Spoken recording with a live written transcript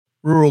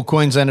Rural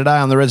Queensland today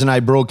on the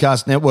Resonate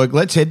Broadcast Network.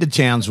 Let's head to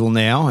Townsville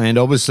now, and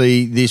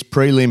obviously this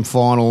prelim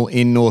final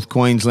in North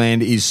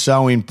Queensland is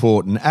so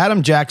important.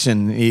 Adam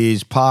Jackson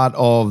is part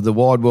of the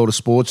Wide World of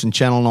Sports and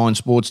Channel 9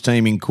 sports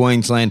team in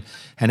Queensland,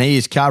 and he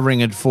is covering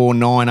it for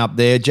 9 up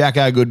there.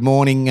 Jacko, good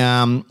morning.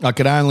 I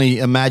could only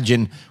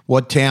imagine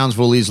what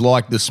Townsville is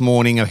like this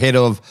morning ahead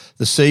of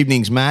this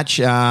evening's match,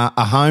 a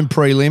home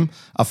prelim,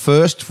 a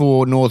first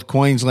for North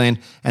Queensland,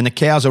 and the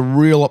Cows a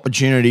real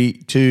opportunity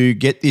to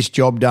get this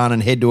job done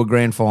and head to a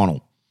grand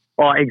final.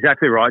 Oh,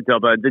 exactly right,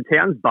 Dobbo. The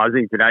town's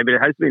buzzing today, but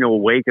it has been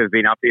all week. I've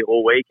been up here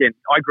all week, and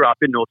I grew up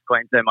in North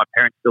Queensland. My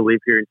parents still live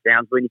here in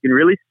Townsville, and you can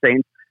really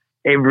sense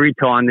every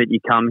time that you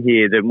come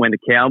here that when the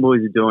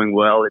Cowboys are doing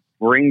well, it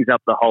brings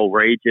up the whole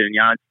region.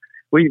 You know,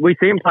 we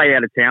see them play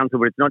out of Townsville,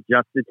 but it's not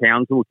just the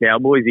Townsville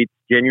Cowboys. It's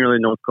genuinely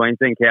North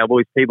Queensland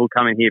Cowboys. People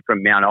coming here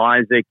from Mount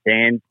Isa,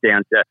 Cairns,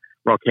 down to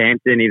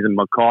Rockhampton, even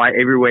Mackay,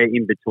 everywhere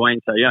in between.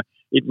 So, yeah,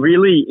 it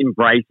really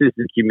embraces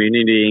the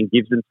community and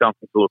gives them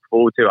something to look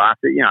forward to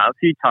after, you know, a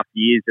few tough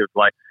years of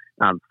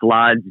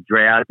floods,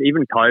 droughts,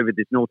 even COVID.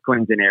 This North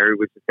Queensland area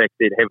was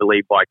affected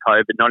heavily by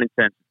COVID, not in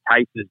terms of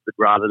cases, but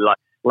rather like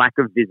lack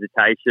of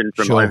visitation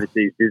from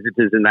overseas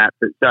visitors and that.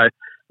 But so,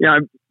 you know,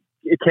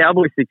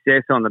 Cowboys'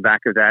 success on the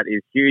back of that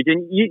is huge.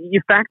 And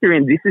you factor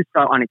in, this is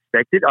so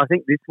unexpected. I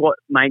think this is what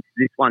makes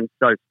this one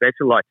so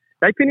special. Like,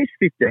 they finished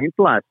 15th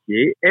last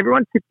year.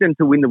 Everyone tipped them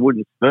to win the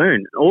wooden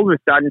spoon. All of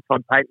a sudden,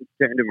 Todd Payton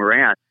turned them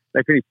around.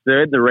 They finished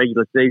third in the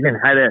regular season,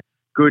 had a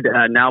good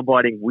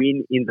nail-biting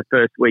win in the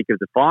first week of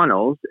the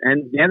finals,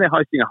 and now they're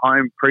hosting a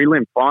home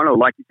prelim final.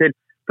 Like you said,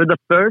 for the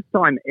first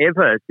time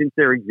ever since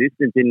their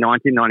existence in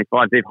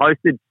 1995, they've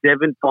hosted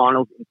 7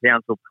 finals in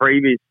Townsville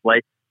previously.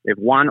 They've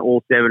won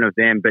all 7 of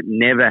them, but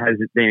never has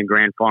it been a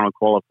grand final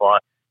qualifier.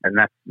 And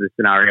that's the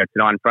scenario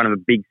tonight in front of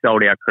a big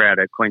sold-out crowd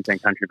at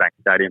Queensland Country Bank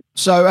Stadium.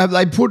 So have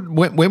they put,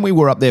 when we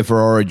were up there for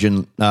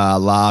Origin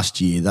last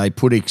year, they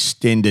put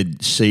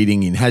extended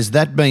seating in. Has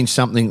that been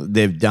something that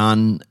they've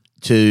done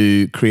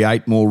to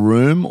create more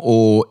room,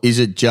 or is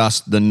it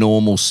just the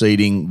normal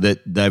seating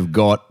that they've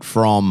got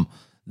from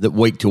the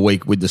week to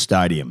week with the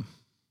stadium?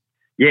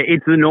 Yeah,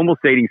 it's the normal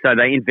seating. So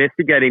they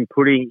investigate in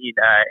putting in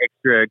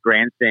extra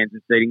grandstands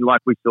and seating like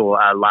we saw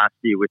last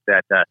year with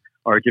that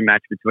Origin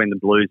match between the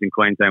Blues and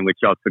Queensland, which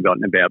I've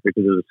forgotten about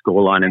because of the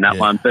scoreline in that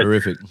one. But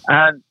terrific.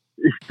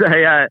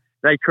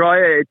 They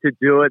try to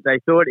do it. They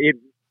thought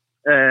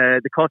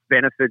the cost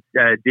benefits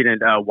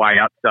didn't weigh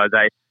up, so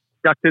they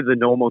stuck to the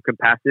normal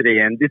capacity.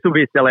 And this will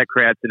be a sellout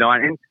crowd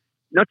tonight. And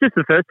not just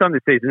the first time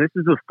this season, this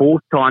is the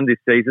 4th time this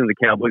season the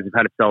Cowboys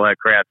have had a sellout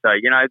crowd. So,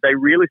 you know, they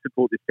really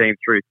support this team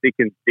through thick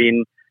and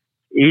thin,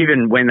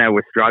 even when they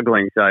were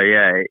struggling. So,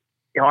 yeah,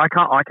 I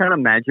can't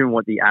imagine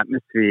what the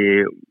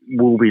atmosphere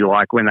will be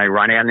like when they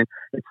run out. And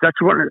it's such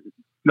one of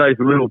those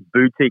little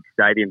boutique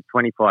stadiums,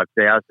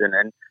 25,000,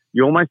 and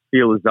you almost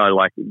feel as though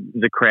like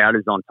the crowd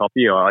is on top of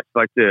you. I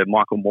spoke to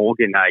Michael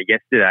Morgan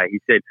yesterday.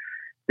 He said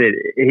that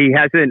he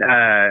hasn't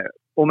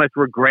almost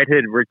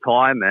regretted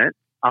retirement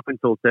up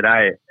until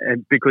today,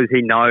 because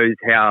he knows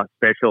how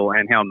special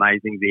and how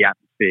amazing the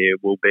atmosphere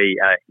will be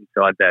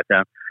inside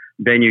that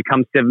venue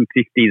come 7:50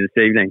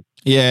 this evening.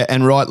 Yeah,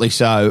 and rightly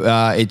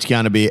so. It's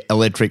going to be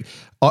electric.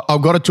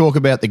 I've got to talk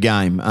about the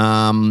game.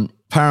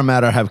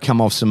 Parramatta have come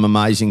off some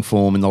amazing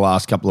form in the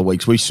last couple of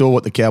weeks. We saw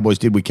what the Cowboys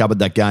did. We covered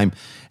that game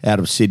out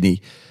of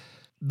Sydney.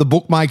 The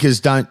bookmakers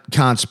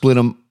can't split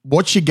them.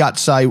 What's your gut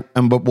say,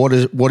 and what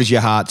does your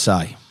heart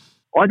say?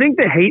 I think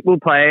the heat will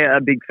play a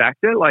big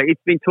factor. Like,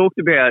 it's been talked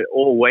about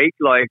all week.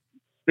 Like,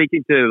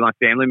 speaking to my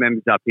family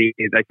members up here,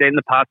 they said in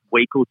the past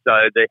week or so,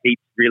 the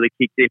heat's really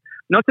kicked in.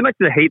 Not so much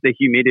the heat, the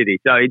humidity.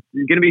 So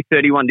it's going to be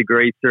 31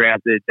 degrees throughout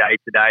the day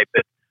today.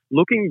 But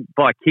looking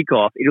by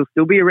kickoff, it'll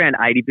still be around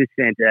 80%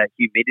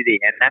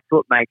 humidity. And that's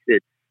what makes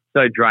it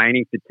so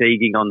draining,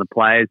 fatiguing on the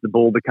players. The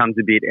ball becomes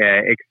a bit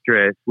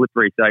extra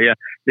slippery. So, yeah,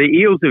 the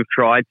Eels have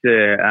tried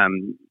to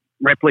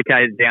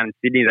replicate it down in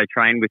Sydney. They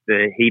train with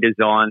the heaters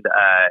on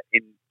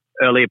in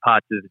earlier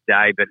parts of the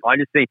day. But I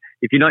just think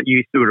if you're not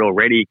used to it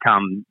already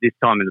come this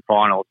time in the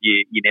finals,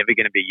 you're never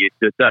going to be used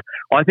to it. So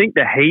I think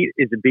the heat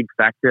is a big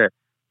factor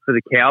for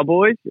the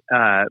Cowboys,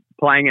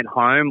 playing at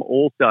home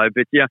also.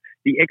 But, yeah,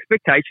 the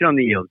expectation on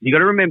the Eels, you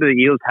got to remember the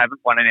Eels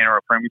haven't won an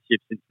NRL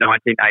premiership since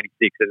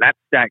 1986, and that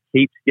stat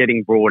keeps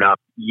getting brought up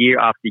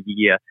year after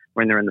year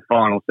when they're in the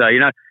final. So,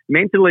 you know,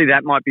 mentally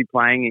that might be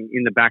playing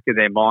in the back of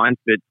their minds,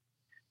 but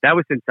that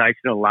was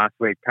sensational last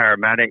week,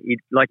 Parramatta.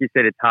 Like you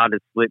said, it's hard to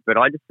split, but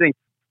I just think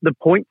the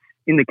points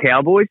in the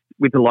Cowboys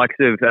with the likes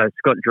of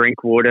Scott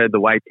Drinkwater, the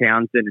way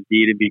Townsend and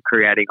Deer to be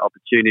creating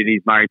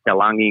opportunities, Murray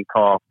Talangi and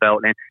Kyle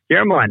Felt, and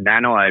Jeremiah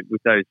Nanai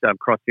with those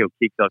crossfield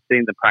kicks. I've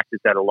seen them practice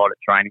that a lot at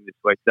training this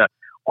week. So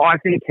I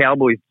think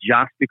Cowboys,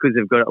 just because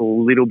they've got a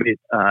little bit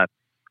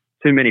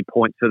too many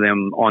points for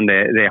them on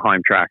their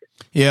home track.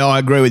 Yeah, I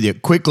agree with you.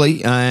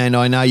 Quickly, and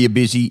I know you're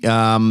busy,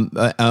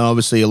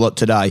 obviously a lot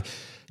today.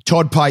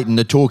 Todd Payton,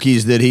 the talk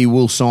is that he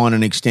will sign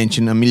an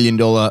extension, $1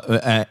 million,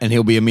 and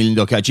he'll be $1 million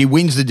coach. He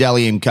wins the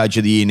Dally M Coach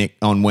of the Year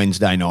on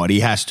Wednesday night. He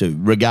has to,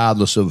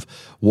 regardless of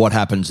what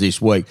happens this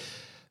week.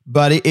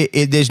 But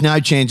there's no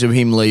chance of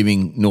him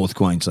leaving North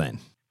Queensland.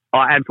 Oh,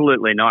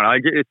 absolutely not. I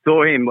just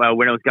saw him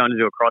when I was going to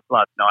do a cross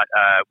last night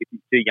with his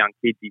two young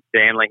kids, his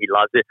family. He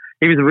loves it.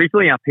 He was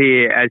originally up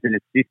here as an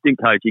assistant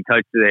coach. He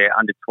coached their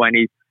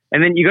under-20s.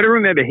 And then you got to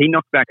remember, he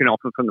knocked back an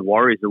offer from the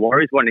Warriors. The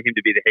Warriors wanted him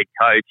to be the head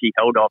coach. He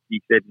held off. He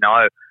said,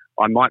 no,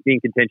 I might be in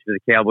contention for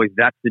the Cowboys.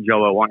 That's the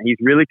job I want. He's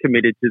really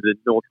committed to the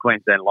North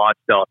Queensland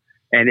lifestyle.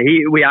 And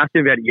we asked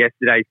him about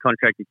yesterday's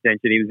contract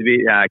extension. He was a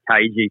bit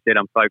cagey. He said,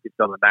 I'm focused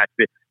on the match.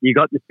 But you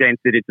got the sense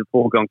that it's a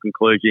foregone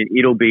conclusion.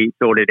 It'll be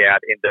sorted out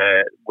in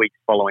the weeks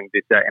following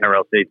this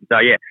NRL season. So,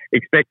 yeah,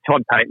 expect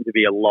Todd Payton to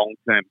be a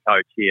long-term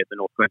coach here at the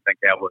North Queensland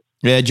Cowboys.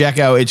 Yeah,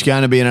 Jacko, it's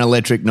going to be an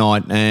electric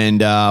night,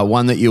 and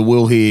one that you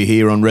will hear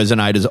here on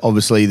Resonators.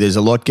 Obviously, there's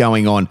a lot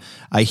going on.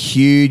 A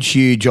huge,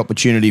 huge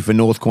opportunity for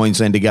North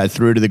Queensland to go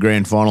through to the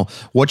grand final.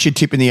 What's your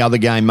tip in the other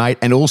game, mate?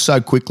 And also,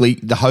 quickly,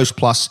 the Host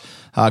Plus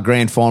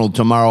grand final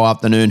tomorrow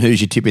afternoon.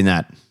 Who's your tip in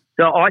that?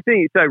 So I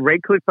think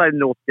Redcliffe played the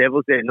North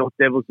Devils there. North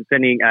Devils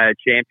defending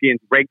champions.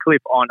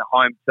 Redcliffe on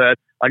home turf.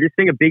 I just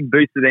think a big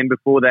boost for them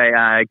before they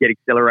get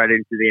accelerated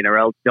into the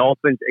NRL.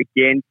 Dolphins,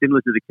 again,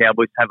 similar to the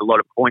Cowboys, have a lot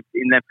of points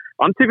in them.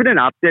 I'm tipping an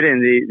upset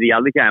in the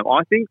other game.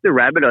 I think the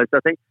Rabbitohs, I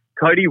think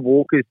Cody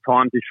Walker's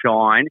time to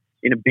shine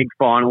in a big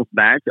finals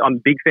match. I'm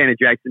a big fan of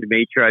Jason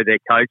Demetrio, their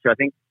coach. I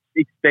think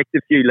expect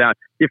a few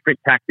different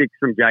tactics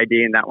from JD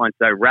in that one.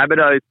 So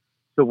Rabbitohs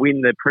to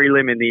win the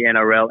prelim in the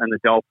NRL and the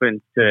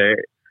Dolphins to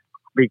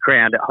be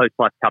crowned Host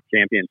Plus Cup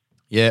champions.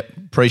 Yeah,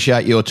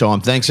 appreciate your time.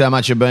 Thanks so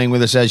much for being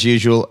with us as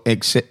usual.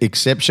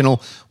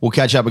 Exceptional. We'll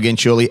catch up again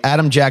shortly.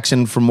 Adam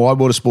Jackson from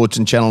Widewater Sports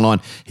and Channel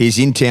 9. He's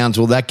in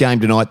Townsville. That game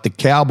tonight, the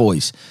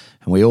Cowboys.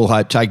 And we all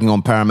hope taking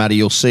on Parramatta.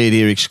 You'll see it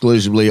here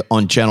exclusively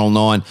on Channel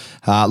 9.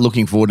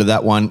 Looking forward to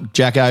that one.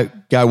 Jacko,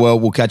 go well.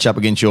 We'll catch up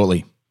again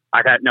shortly.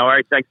 Okay, no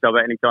worries. Thanks,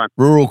 Albert. Anytime.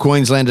 Rural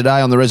Queensland today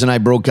on the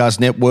Resonate Broadcast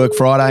Network.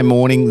 Friday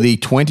morning, the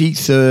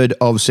 23rd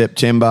of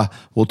September.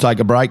 We'll take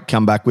a break,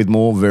 come back with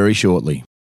more very shortly.